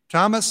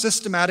 Thomas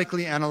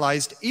systematically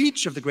analyzed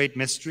each of the great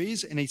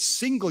mysteries in a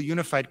single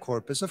unified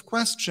corpus of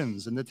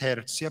questions in the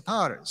Tertia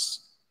Pars.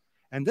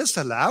 And this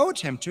allowed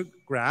him to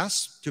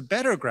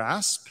better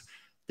grasp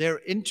their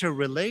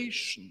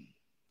interrelation,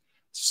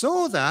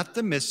 so that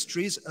the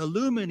mysteries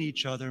illumine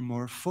each other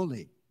more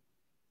fully.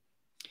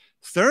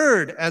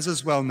 Third, as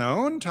is well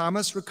known,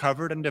 Thomas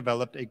recovered and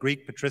developed a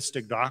Greek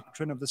patristic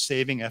doctrine of the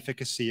saving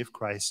efficacy of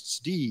Christ's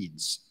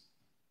deeds.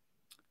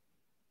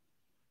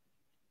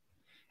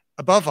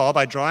 Above all,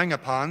 by drawing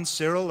upon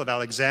Cyril of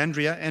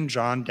Alexandria and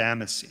John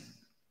Damascene.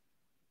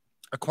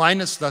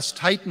 Aquinas thus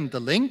tightened the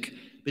link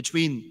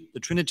between the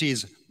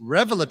Trinity's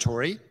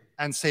revelatory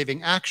and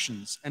saving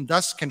actions, and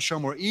thus can show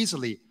more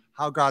easily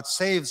how God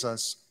saves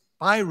us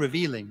by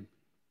revealing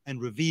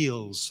and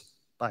reveals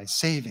by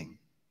saving.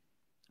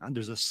 And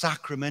there's a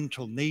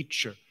sacramental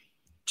nature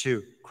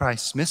to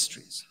Christ's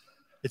mysteries.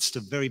 It's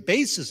the very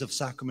basis of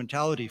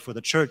sacramentality for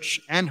the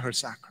Church and her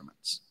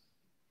sacraments.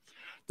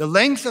 The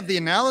length of the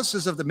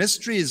analysis of the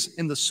mysteries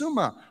in the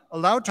Summa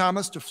allowed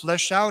Thomas to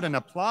flesh out and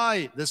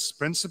apply this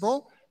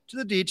principle to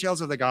the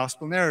details of the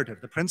gospel narrative,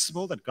 the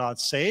principle that God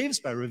saves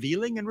by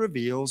revealing and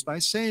reveals by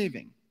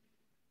saving.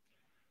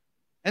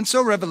 And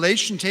so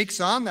revelation takes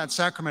on that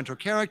sacramental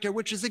character,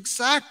 which is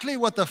exactly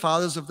what the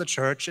fathers of the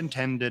Church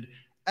intended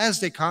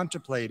as they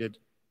contemplated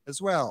as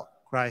well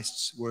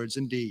Christ's words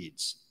and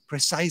deeds,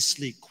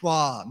 precisely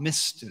qua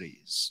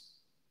mysteries.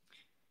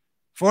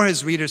 For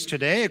his readers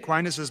today,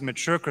 Aquinas'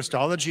 mature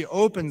Christology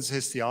opens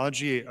his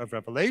theology of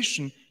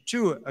revelation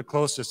to a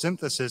closer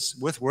synthesis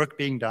with work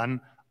being done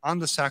on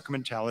the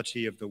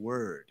sacramentality of the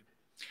Word.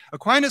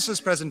 Aquinas'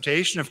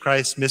 presentation of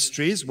Christ's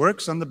mysteries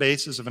works on the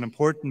basis of an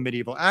important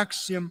medieval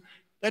axiom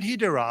that he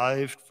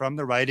derived from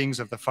the writings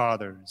of the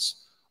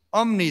Fathers.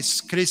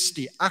 Omnis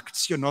Christi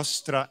actio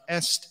nostra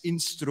est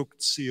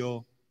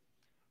instructio.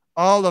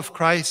 All of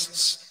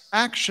Christ's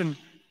action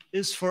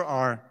is for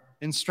our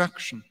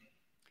instruction.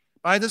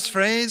 By this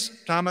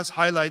phrase, Thomas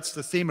highlights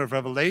the theme of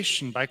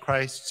revelation by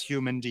Christ's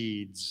human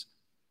deeds.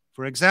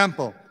 For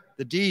example,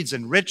 the deeds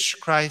enrich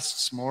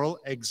Christ's moral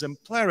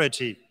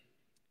exemplarity.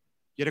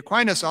 Yet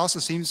Aquinas also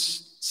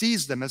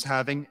sees them as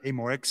having a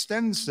more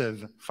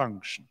extensive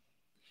function.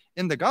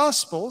 In the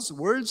Gospels,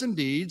 words and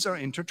deeds are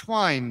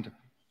intertwined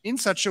in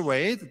such a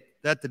way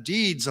that the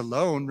deeds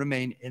alone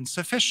remain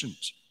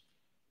insufficient,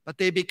 but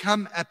they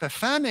become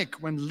epiphanic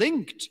when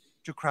linked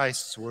to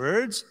Christ's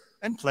words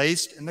and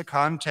placed in the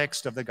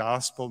context of the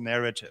gospel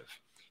narrative.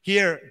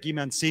 Here, Guy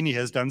Mancini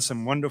has done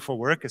some wonderful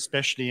work,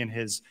 especially in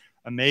his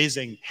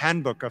amazing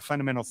Handbook of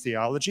Fundamental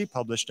Theology,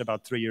 published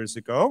about 3 years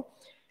ago.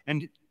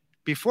 And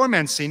before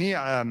Mancini,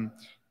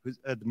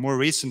 the more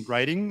recent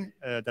writing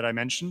that I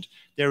mentioned,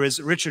 there is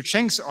Richard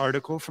Schenk's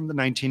article from the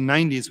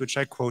 1990s, which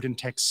I quote in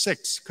text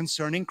 6,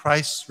 concerning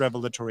Christ's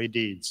revelatory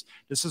deeds.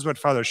 This is what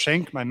Father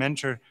Schenk, my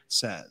mentor,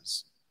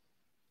 says.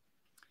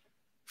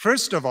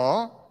 First of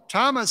all,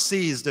 Thomas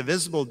sees the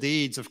visible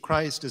deeds of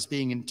Christ as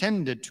being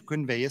intended to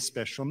convey a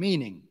special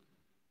meaning.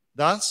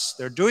 Thus,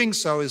 their doing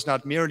so is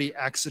not merely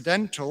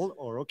accidental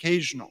or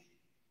occasional.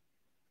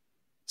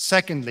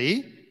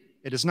 Secondly,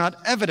 it is not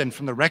evident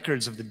from the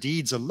records of the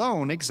deeds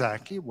alone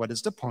exactly what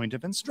is the point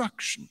of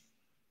instruction.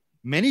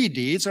 Many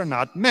deeds are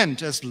not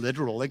meant as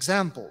literal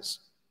examples.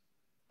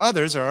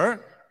 Others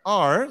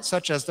are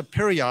such as the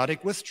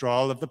periodic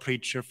withdrawal of the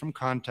preacher from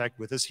contact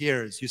with his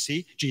hearers. You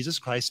see, Jesus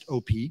Christ,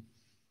 OP.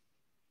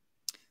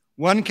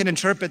 One can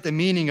interpret the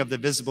meaning of the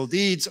visible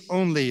deeds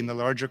only in the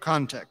larger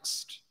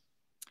context.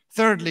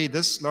 Thirdly,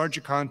 this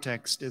larger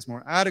context is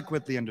more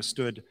adequately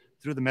understood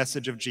through the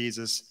message of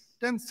Jesus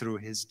than through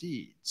his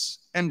deeds.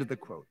 End of the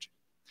quote.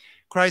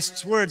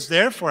 Christ's words,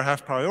 therefore,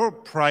 have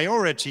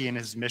priority in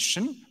his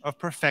mission of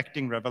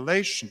perfecting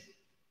revelation,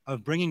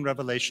 of bringing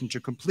revelation to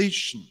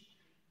completion,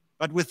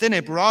 but within a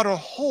broader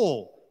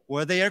whole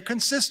where they are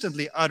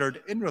consistently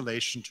uttered in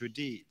relation to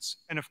deeds.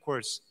 And of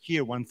course,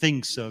 here one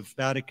thinks of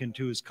Vatican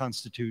II's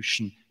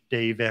Constitution,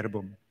 Dei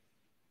Verbum.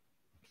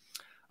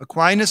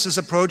 Aquinas'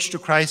 approach to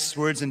Christ's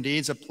words and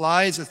deeds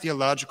applies the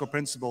theological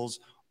principles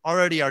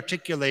already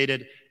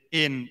articulated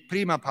in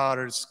Prima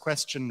Pars,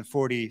 question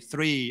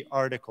 43,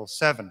 article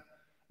 7,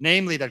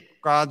 namely that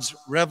God's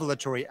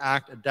revelatory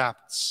act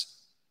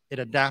adapts. It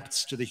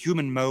adapts to the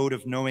human mode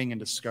of knowing and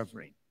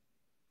discovering.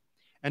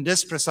 And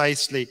this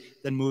precisely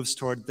then moves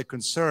toward the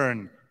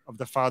concern of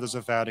the Fathers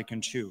of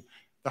Vatican II.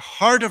 The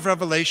heart of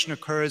revelation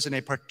occurs in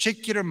a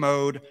particular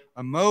mode,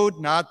 a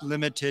mode not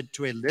limited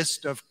to a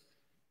list of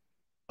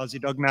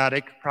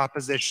quasi-dogmatic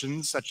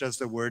propositions, such as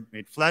the Word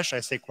made flesh. I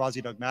say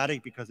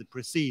quasi-dogmatic because it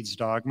precedes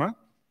dogma.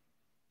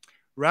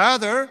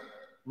 Rather,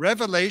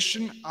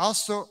 revelation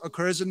also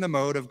occurs in the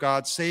mode of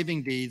God's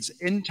saving deeds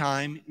in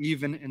time,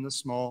 even in the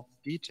small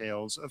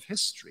details of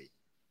history.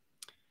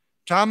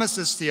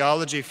 Thomas's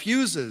theology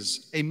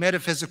fuses a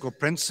metaphysical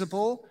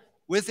principle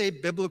with a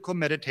biblical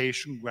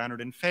meditation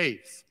grounded in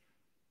faith.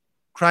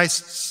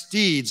 Christ's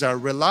deeds are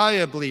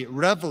reliably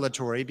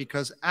revelatory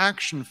because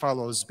action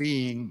follows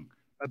being,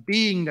 a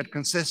being that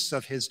consists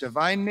of his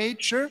divine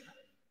nature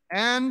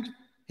and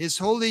his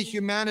holy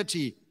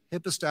humanity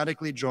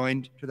hypostatically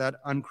joined to that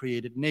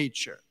uncreated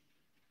nature.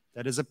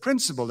 That is a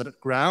principle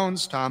that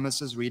grounds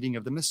Thomas's reading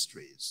of the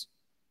mysteries.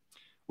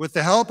 With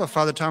the help of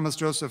Father Thomas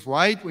Joseph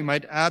White, we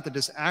might add that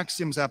this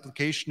axiom's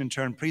application in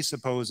turn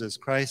presupposes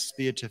Christ's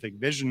beatific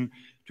vision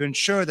to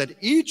ensure that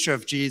each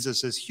of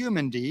Jesus'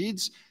 human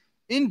deeds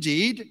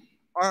indeed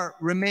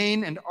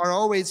remain and are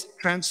always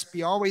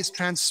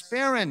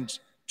transparent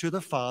to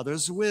the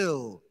Father's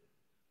will,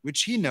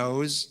 which he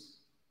knows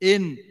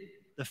in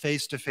the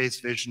face-to-face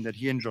vision that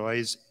he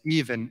enjoys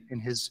even in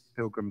his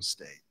pilgrim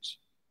state.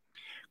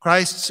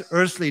 Christ's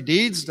earthly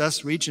deeds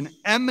thus reach an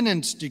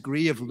eminent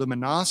degree of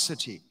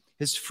luminosity,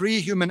 his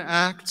free human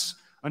acts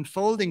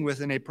unfolding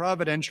within a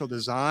providential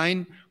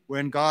design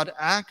wherein God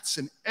acts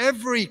in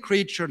every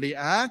creaturely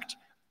act,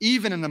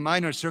 even in the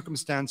minor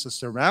circumstances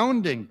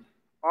surrounding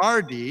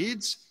our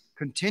deeds,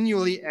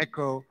 continually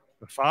echo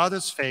the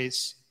Father's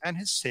face and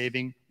his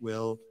saving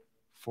will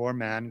for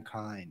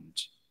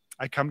mankind.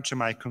 I come to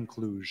my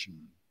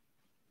conclusion.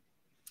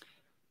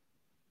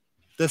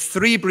 The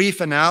three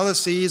brief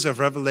analyses of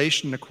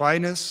Revelation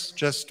Aquinas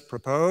just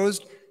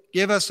proposed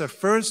give us a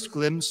first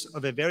glimpse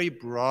of a very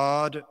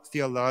broad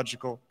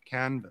theological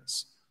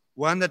canvas,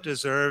 one that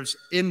deserves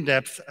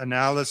in-depth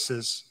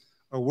analysis,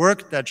 a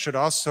work that should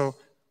also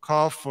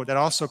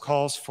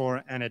calls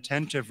for an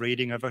attentive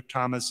reading of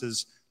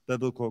Thomas's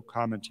biblical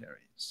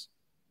commentaries.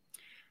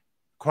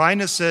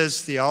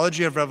 Aquinas'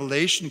 theology of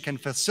revelation can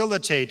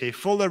facilitate a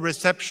fuller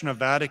reception of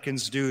Vatican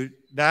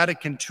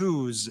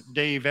II's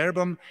Dei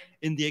Verbum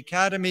in the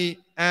Academy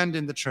and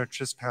in the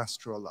Church's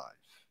pastoral life.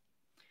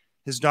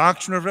 His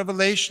doctrine of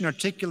revelation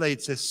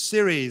articulates a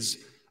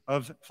series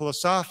of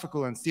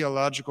philosophical and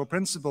theological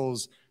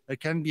principles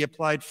that can be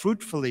applied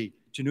fruitfully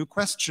to new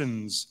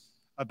questions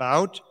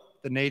about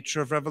the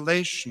nature of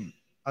revelation,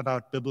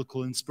 about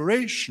biblical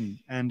inspiration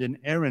and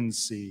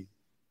inerrancy.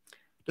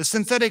 The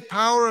synthetic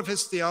power of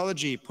his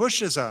theology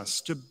pushes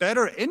us to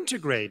better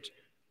integrate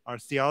our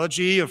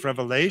theology of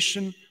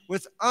revelation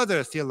with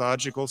other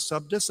theological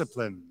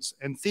subdisciplines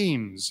and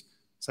themes,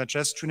 such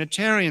as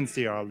Trinitarian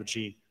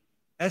theology,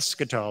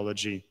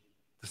 eschatology,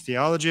 the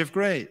theology of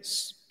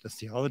grace, the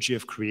theology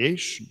of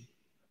creation.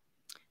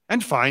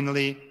 And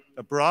finally,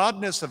 the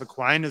broadness of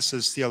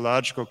Aquinas'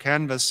 theological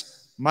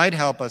canvas might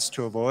help us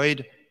to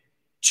avoid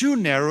too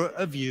narrow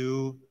a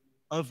view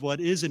of what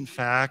is, in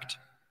fact,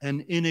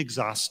 an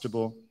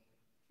inexhaustible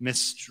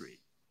mystery.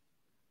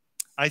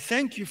 I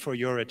thank you for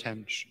your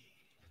attention.